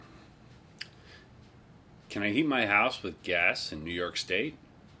Can I heat my house with gas in New York State?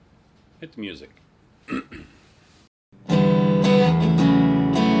 Hit the music. I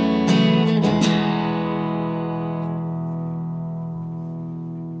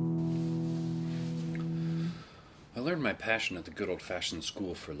learned my passion at the good old-fashioned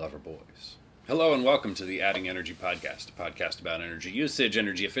school for lover boys. Hello and welcome to the Adding Energy Podcast, a podcast about energy usage,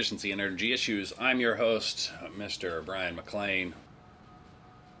 energy efficiency, and energy issues. I'm your host, Mr. Brian McLean.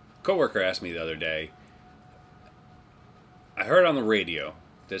 A coworker asked me the other day, I heard on the radio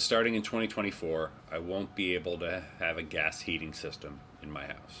that starting in 2024, I won't be able to have a gas heating system in my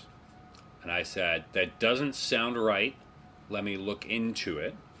house. And I said, that doesn't sound right. Let me look into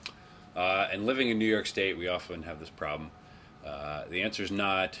it. And living in New York State, we often have this problem. The answer is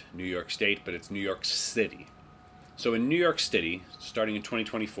not New York State, but it's New York City. So in New York City, starting in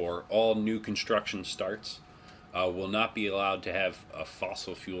 2024, all new construction starts will not be allowed to have a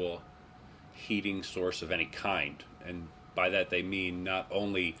fossil fuel heating source of any kind. And by that they mean not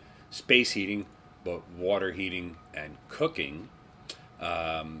only space heating, but water heating and cooking.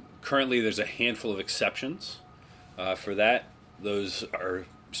 Currently there's a handful of exceptions for that. Those are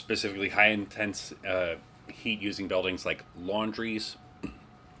specifically high-intense heat-using buildings like laundries,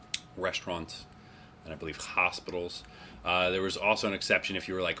 restaurants, and I believe hospitals. There was also an exception if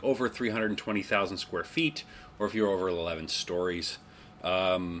you were like over 320,000 square feet or if you were over 11 stories.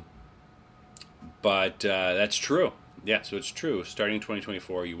 But that's true. Yeah, so it's true. Starting in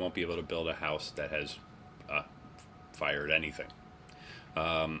 2024, you won't be able to build a house that has fired anything.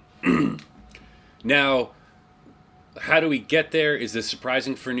 Now, how do we get there? Is this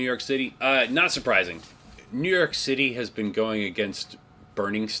surprising for New York City? Not surprising. New York City has been going against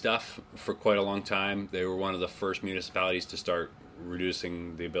burning stuff for quite a long time. They were one of the first municipalities to start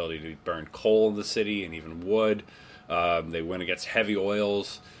reducing the ability to burn coal in the city and even wood. They went against heavy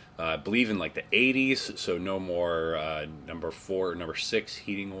oils. I believe in like the 80s, so no more number 4 or number 6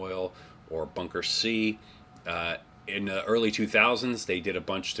 heating oil or bunker C. In the early 2000s, they did a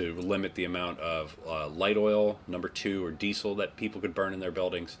bunch to limit the amount of light oil, number 2, or diesel that people could burn in their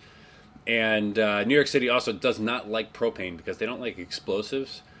buildings. And New York City also does not like propane because they don't like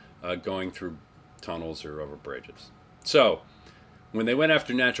explosives going through tunnels or over bridges. So when they went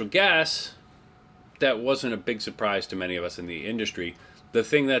after natural gas, that wasn't a big surprise to many of us in the industry. The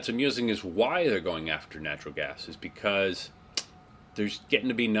thing that's amusing is why they're going after natural gas is because there's getting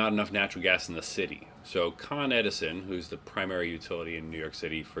to be not enough natural gas in the city. So Con Edison, who's the primary utility in New York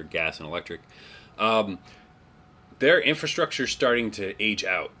City for gas and electric, their infrastructure is starting to age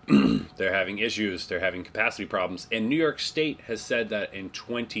out. They're having issues. They're having capacity problems. And New York State has said that in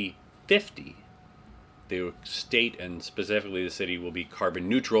 2050, the state and specifically the city will be carbon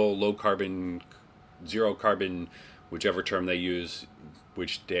neutral, low carbon, zero carbon, whichever term they use,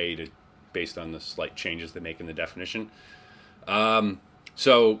 which day, based on the slight changes they make in the definition.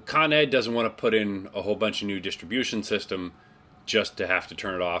 So Con Ed doesn't want to put in a whole bunch of new distribution system just to have to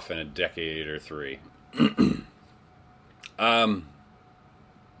turn it off in a decade or 3. Now,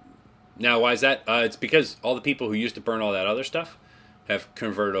 why is that? It's because all the people who used to burn all that other stuff have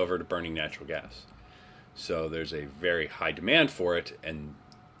converted over to burning natural gas. So there's a very high demand for it, and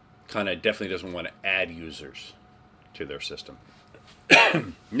Con Ed definitely doesn't want to add users to their system.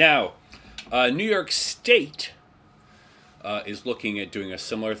 Now, New York State is looking at doing a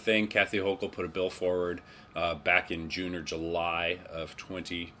similar thing. Kathy Hochul put a bill forward back in June or July of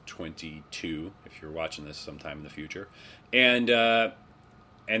 2022, if you're watching this sometime in the future. And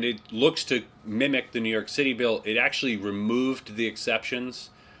it looks to mimic the New York City bill. It actually removed the exceptions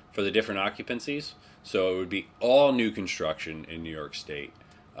for the different occupancies. So it would be all new construction in New York State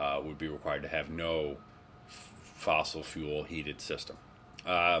would be required to have no fossil fuel heated system.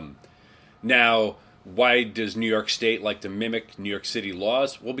 Now, why does New York State like to mimic New York City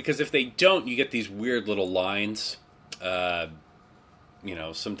laws? Well, because if they don't, you get these weird little lines.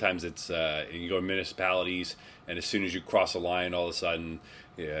 Sometimes it's you go to municipalities, and as soon as you cross a line, all of a sudden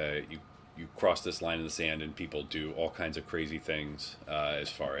you cross this line in the sand, and people do all kinds of crazy things as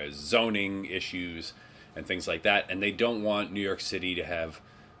far as zoning issues and things like that. And they don't want New York City to have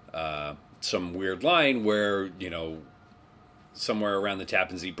some weird line where, somewhere around the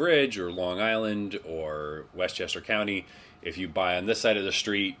Tappan Zee Bridge or Long Island or Westchester County, if you buy on this side of the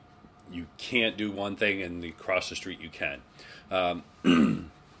street, you can't do one thing, and across the street you can.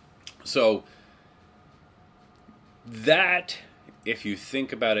 So that, if you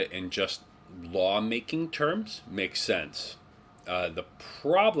think about it in just lawmaking terms, makes sense. The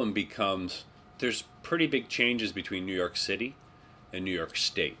problem becomes there's pretty big changes between New York City and New York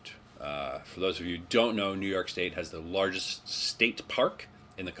State. For those of you who don't know, New York State has the largest state park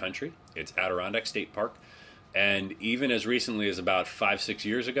in the country. It's Adirondack State Park. And even as recently as about 5-6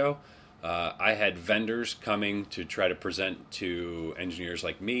 years ago, I had vendors coming to try to present to engineers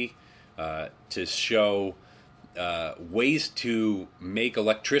like me to show ways to make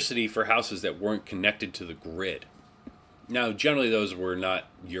electricity for houses that weren't connected to the grid. Now, generally, those were not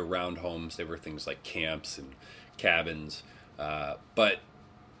year-round homes. They were things like camps and cabins. But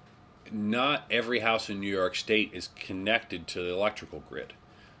not every house in New York State is connected to the electrical grid.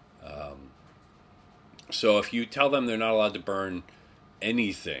 So if you tell them they're not allowed to burn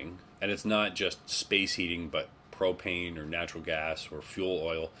anything, and it's not just space heating, but propane or natural gas or fuel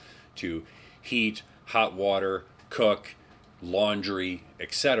oil to heat, hot water, cook, laundry,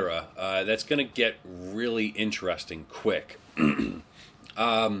 etc., that's going to get really interesting quick. The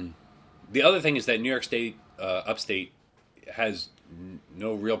other thing is that New York State, upstate, has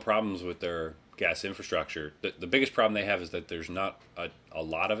no real problems with their gas infrastructure. The biggest problem they have is that there's not a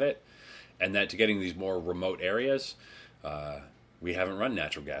lot of it, and that to getting these more remote areas, we haven't run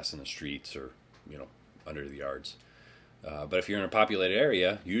natural gas in the streets or under the yards. But if you're in a populated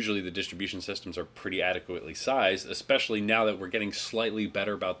area, usually the distribution systems are pretty adequately sized, especially now that we're getting slightly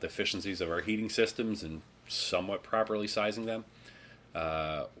better about the efficiencies of our heating systems and somewhat properly sizing them.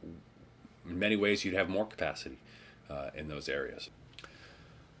 In many ways, you'd have more capacity in those areas.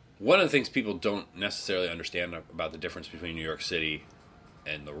 One of the things people don't necessarily understand about the difference between New York City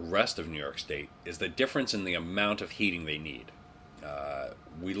and the rest of New York State is the difference in the amount of heating they need.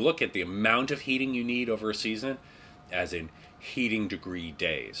 We look at the amount of heating you need over a season as in heating degree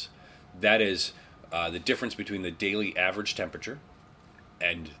days. That is the difference between the daily average temperature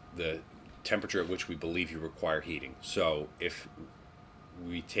and the temperature at which we believe you require heating. So if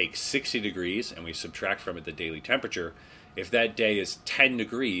we take 60 degrees and we subtract from it the daily temperature, if that day is 10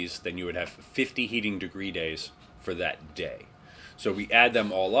 degrees, then you would have 50 heating degree days for that day. So we add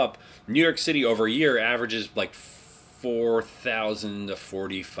them all up. New York City over a year averages like 4,000 to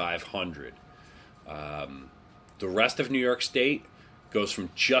 4,500. The rest of New York State goes from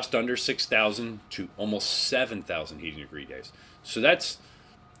just under 6,000 to almost 7,000 heating degree days. So that's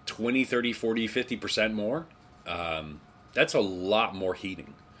 20, 30, 40, 50% more. That's a lot more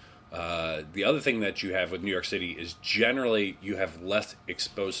heating. The other thing that you have with New York City is generally you have less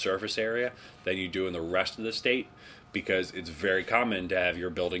exposed surface area than you do in the rest of the state, because it's very common to have your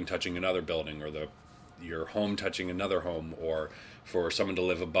building touching another building, or your home touching another home, or for someone to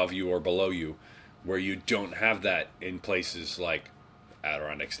live above you or below you, where you don't have that in places like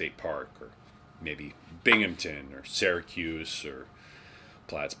Adirondack State Park, or maybe Binghamton or Syracuse or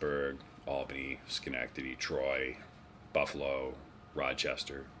Plattsburgh, Albany, Schenectady, Troy, Buffalo,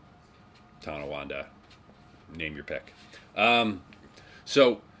 Rochester, Tonawanda, name your pick.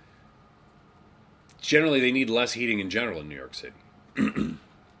 So generally they need less heating in general in New York City.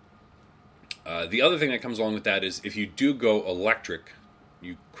 The other thing that comes along with that is if you do go electric,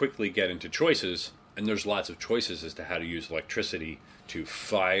 you quickly get into choices, and there's lots of choices as to how to use electricity to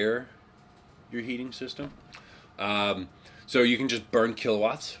fire your heating system. So you can just burn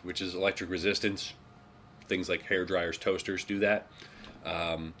kilowatts, which is electric resistance. Things like hair dryers, toasters do that.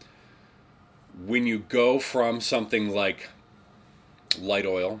 When you go from something like light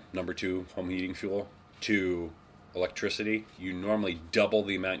oil, number 2 home heating fuel, to electricity, you normally double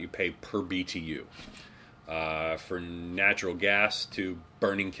the amount you pay per BTU. For natural gas to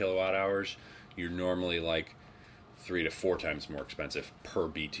burning kilowatt hours, you're normally like 3 to 4 times more expensive per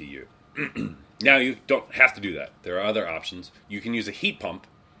BTU. Now, you don't have to do that. There are other options. You can use a heat pump,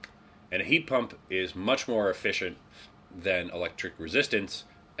 and a heat pump is much more efficient than electric resistance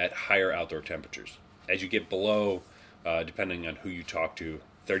at higher outdoor temperatures. As you get below, depending on who you talk to,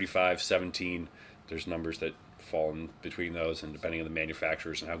 35, 17, there's numbers that fall in between those, and depending on the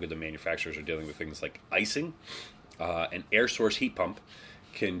manufacturers and how good the manufacturers are dealing with things like icing, an air source heat pump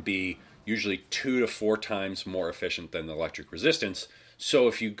can be usually 2 to 4 times more efficient than the electric resistance. So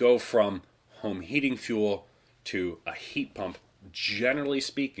if you go from home heating fuel to a heat pump, generally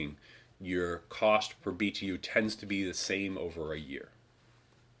speaking, your cost per BTU tends to be the same over a year.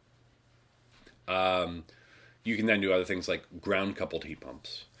 You can then do other things like ground coupled heat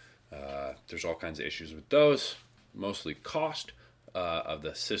pumps. There's all kinds of issues with those, mostly cost of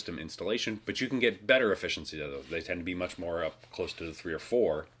the system installation, but you can get better efficiency out of those. They tend to be much more up close to the 3 or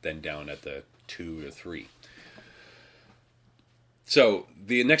 4 than down at the 2 or 3. So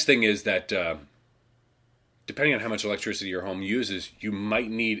the next thing is that depending on how much electricity your home uses, you might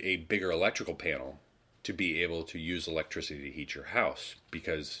need a bigger electrical panel to be able to use electricity to heat your house,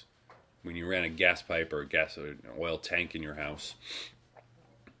 because when you ran a gas pipe or an oil tank in your house,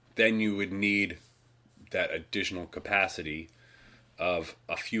 then you would need that additional capacity of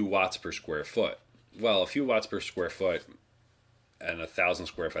a few watts per square foot. well, a few watts per square foot and 1,000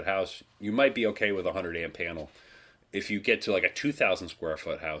 square foot house, you might be okay with a 100 amp panel. If you get to like a 2,000 square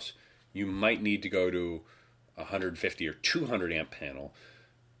foot house, you might need to go to a 150 or 200 amp panel.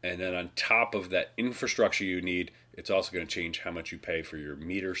 And then on top of that infrastructure you need, it's also going to change how much you pay for your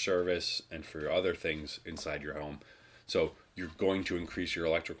meter service and for other things inside your home. So you're going to increase your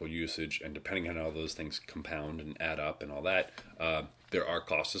electrical usage, and depending on how those things compound and add up and all that, there are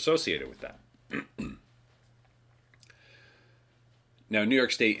costs associated with that. Now, New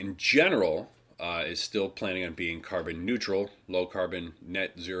York State in general is still planning on being carbon neutral, low carbon,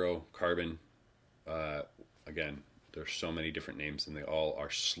 net zero carbon. Again, there's so many different names, and they all are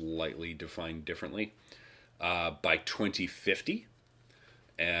slightly defined differently, by 2050.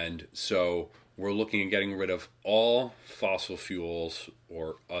 And so we're looking at getting rid of all fossil fuels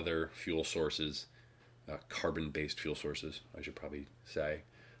or other fuel sources, carbon-based fuel sources, I should probably say,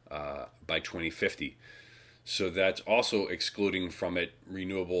 by 2050. So that's also excluding from it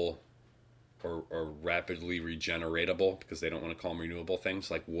renewable or rapidly regeneratable, because they don't want to call them renewable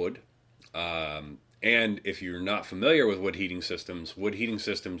things like wood. And if you're not familiar with wood heating systems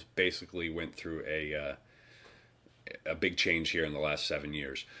basically went through a big change here in the last 7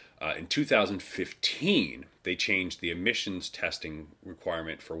 years. In 2015, they changed the emissions testing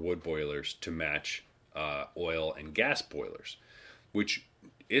requirement for wood boilers to match oil and gas boilers, which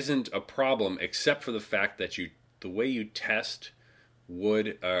isn't a problem except for the fact that the way you test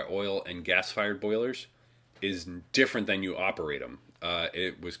wood, oil, and gas-fired boilers is different than you operate them.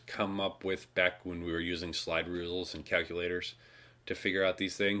 It was come up with back when we were using slide rules and calculators to figure out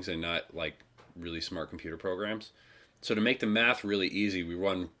these things, and not like really smart computer programs. So to make the math really easy, we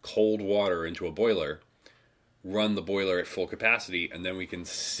run cold water into a boiler, run the boiler at full capacity, and then we can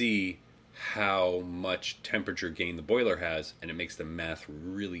see how much temperature gain the boiler has, and it makes the math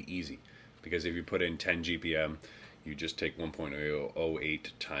really easy. Because if you put in 10 GPM, you just take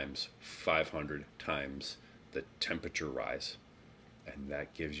 1.08 times 500 times the temperature rise, and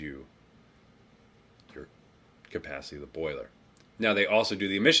that gives you your capacity of the boiler. Now, they also do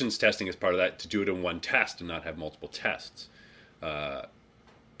the emissions testing as part of that to do it in one test and not have multiple tests.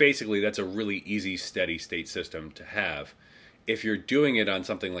 Basically, that's a really easy, steady state system to have. If you're doing it on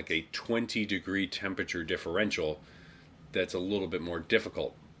something like a 20-degree temperature differential, that's a little bit more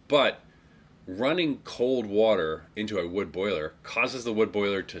difficult. But running cold water into a wood boiler causes the wood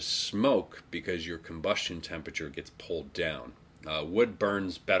boiler to smoke because your combustion temperature gets pulled down. Wood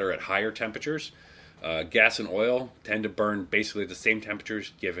burns better at higher temperatures. Gas and oil tend to burn basically at the same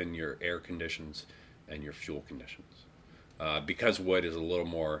temperatures given your air conditions and your fuel conditions. Because wood is a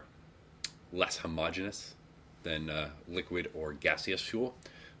little less homogeneous than liquid or gaseous fuel,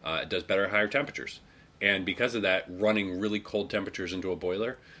 it does better at higher temperatures. And because of that, running really cold temperatures into a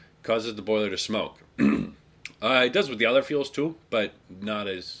boiler causes the boiler to smoke. It does with the other fuels too, but not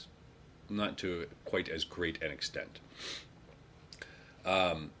to quite as great an extent.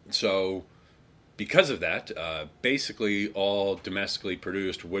 So because of that, basically all domestically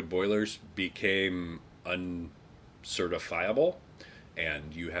produced wood boilers became uncertifiable,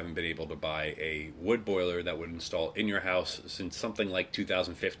 and you haven't been able to buy a wood boiler that would install in your house since something like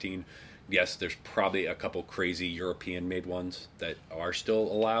 2015. Yes, there's probably a couple crazy European-made ones that are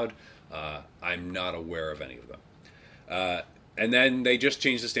still allowed. I'm not aware of any of them. And then they just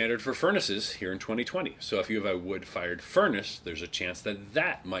changed the standard for furnaces here in 2020. So if you have a wood-fired furnace, there's a chance that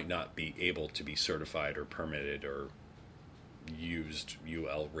that might not be able to be certified or permitted or used,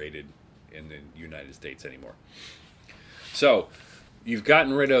 UL rated in the United States anymore. So you've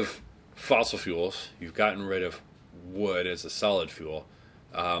gotten rid of fossil fuels. You've gotten rid of wood as a solid fuel.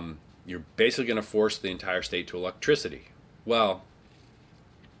 You're basically going to force the entire state to electricity. Well,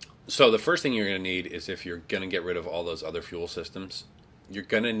 so the first thing you're going to need is, if you're going to get rid of all those other fuel systems, you're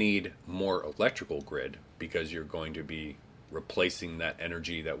going to need more electrical grid, because you're going to be replacing that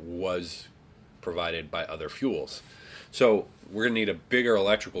energy that was provided by other fuels. So we're going to need a bigger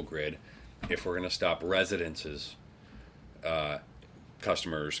electrical grid if we're going to stop residences,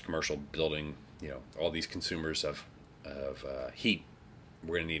 customers, commercial building, all these consumers of heat.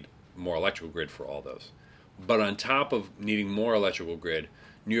 We're going to need more electrical grid for all those. But on top of needing more electrical grid,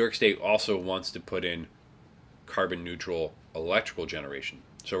 New York State also wants to put in carbon neutral electrical generation.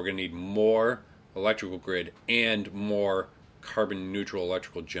 So we're going to need more electrical grid and more carbon neutral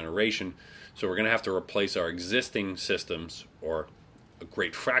electrical generation. So we're going to have to replace our existing systems, or a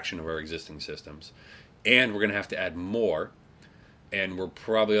great fraction of our existing systems, and we're going to have to add more. And we're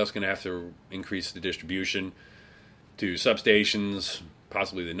probably also going to have to increase the distribution to substations,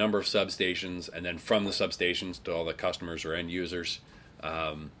 possibly the number of substations, and then from the substations to all the customers or end users.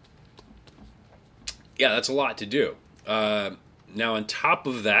 Yeah, that's a lot to do. Now, on top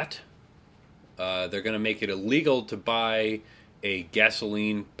of that, they're going to make it illegal to buy a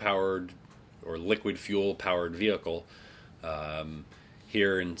gasoline-powered or liquid fuel-powered vehicle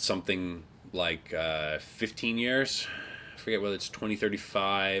here in something like 15 years. I forget whether it's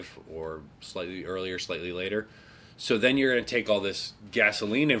 2035 or slightly earlier, slightly later. So then you're going to take all this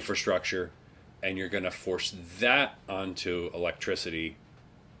gasoline infrastructure and you're going to force that onto electricity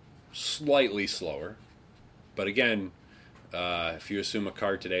slightly slower. But again, if you assume a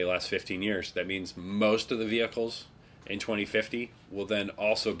car today lasts 15 years, that means most of the vehicles in 2050 will then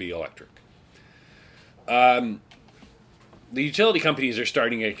also be electric. The utility companies are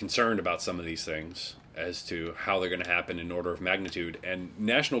starting to get concerned about some of these things as to how they're going to happen in order of magnitude. And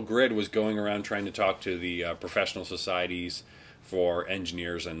National Grid was going around trying to talk to the professional societies for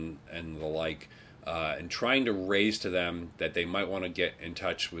engineers and the like, and trying to raise to them that they might want to get in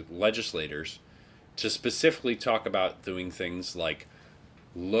touch with legislators to specifically talk about doing things like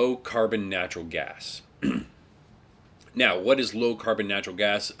low carbon natural gas. Now, what is low carbon natural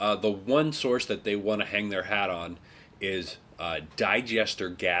gas? The one source that they want to hang their hat on is digester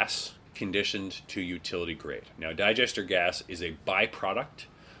gas conditioned to utility grade. Now, digester gas is a byproduct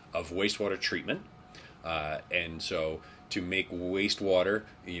of wastewater treatment, and so to make wastewater,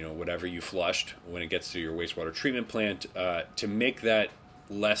 whatever you flushed when it gets to your wastewater treatment plant, to make that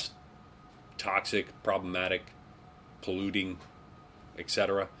less toxic, problematic, polluting,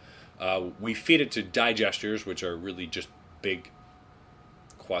 etc., we feed it to digesters, which are really just big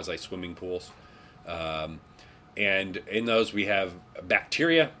quasi swimming pools. And in those we have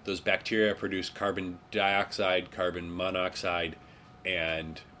bacteria. Those bacteria produce carbon dioxide, carbon monoxide,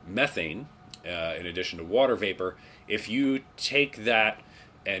 and methane, in addition to water vapor. If you take that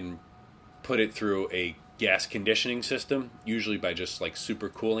and put it through a gas conditioning system, usually by just like super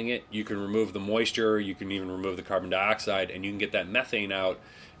cooling it, you can remove the moisture, you can even remove the carbon dioxide, and you can get that methane out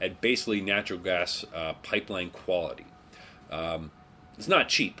at basically natural gas pipeline quality. It's not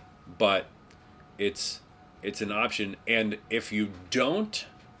cheap, but it's an option. And if you don't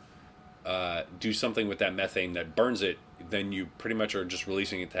do something with that methane that burns it, then you pretty much are just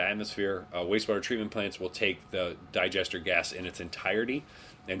releasing it to the atmosphere. Wastewater treatment plants will take the digester gas in its entirety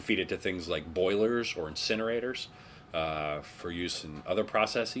and feed it to things like boilers or incinerators for use in other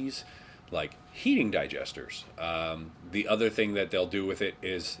processes like heating digesters. The other thing that they'll do with it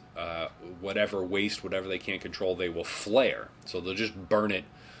is whatever waste, whatever they can't control, they will flare. So they'll just burn it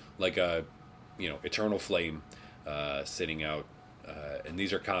like a eternal flame sitting out. And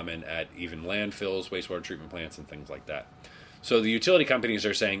these are common at even landfills, wastewater treatment plants, and things like that. So the utility companies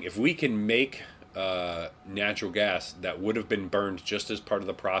are saying if we can make natural gas that would have been burned just as part of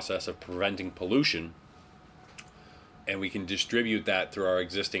the process of preventing pollution, and we can distribute that through our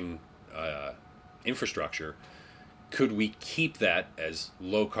existing infrastructure, could we keep that as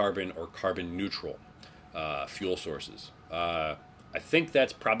low carbon or carbon neutral fuel sources? I think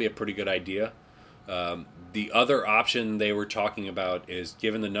that's probably a pretty good idea. The other option they were talking about is,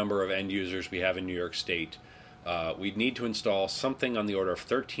 given the number of end users we have in New York State, we'd need to install something on the order of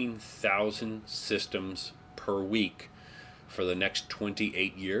 13,000 systems per week for the next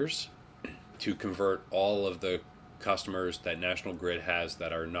 28 years to convert all of the customers that National Grid has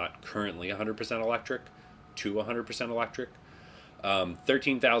that are not currently 100% electric to 100% electric.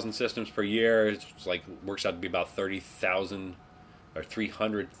 13,000 systems per year, it's like works out to be about 30,000 or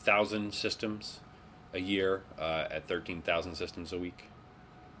 300,000 systems a year at 13,000 systems a week.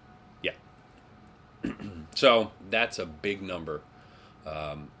 Yeah. So that's a big number.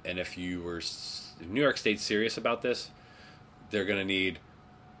 And if New York State's serious about this, they're going to need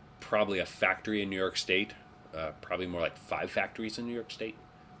probably a factory in New York State, probably more like 5 factories in New York State,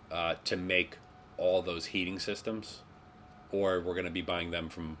 to make all those heating systems, or we're going to be buying them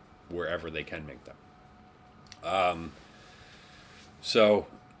from wherever they can make them. So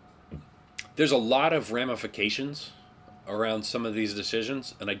there's a lot of ramifications around some of these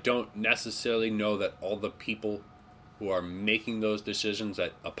decisions, and I don't necessarily know that all the people who are making those decisions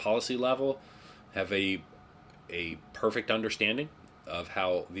at a policy level have a perfect understanding of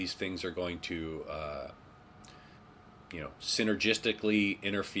how these things are going to synergistically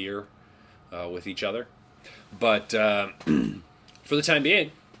interfere with each other. But for the time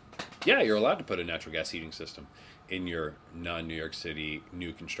being, yeah, you're allowed to put a natural gas heating system in your non-New York City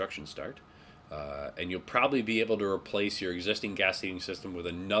new construction start. And you'll probably be able to replace your existing gas heating system with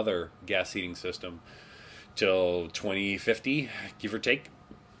another gas heating system till 2050, give or take.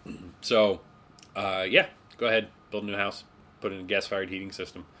 So, yeah, go ahead, build a new house, put in a gas-fired heating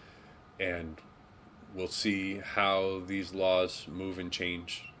system, and we'll see how these laws move and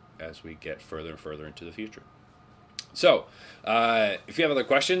change as we get further and further into the future. So, if you have other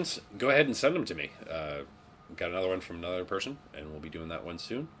questions, go ahead and send them to me. Got another one from another person, and we'll be doing that one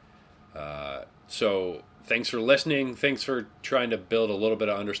soon. So, thanks for listening. Thanks for trying to build a little bit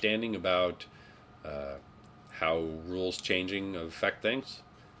of understanding about how rules changing affect things.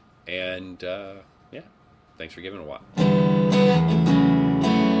 And, yeah, thanks for giving it a while.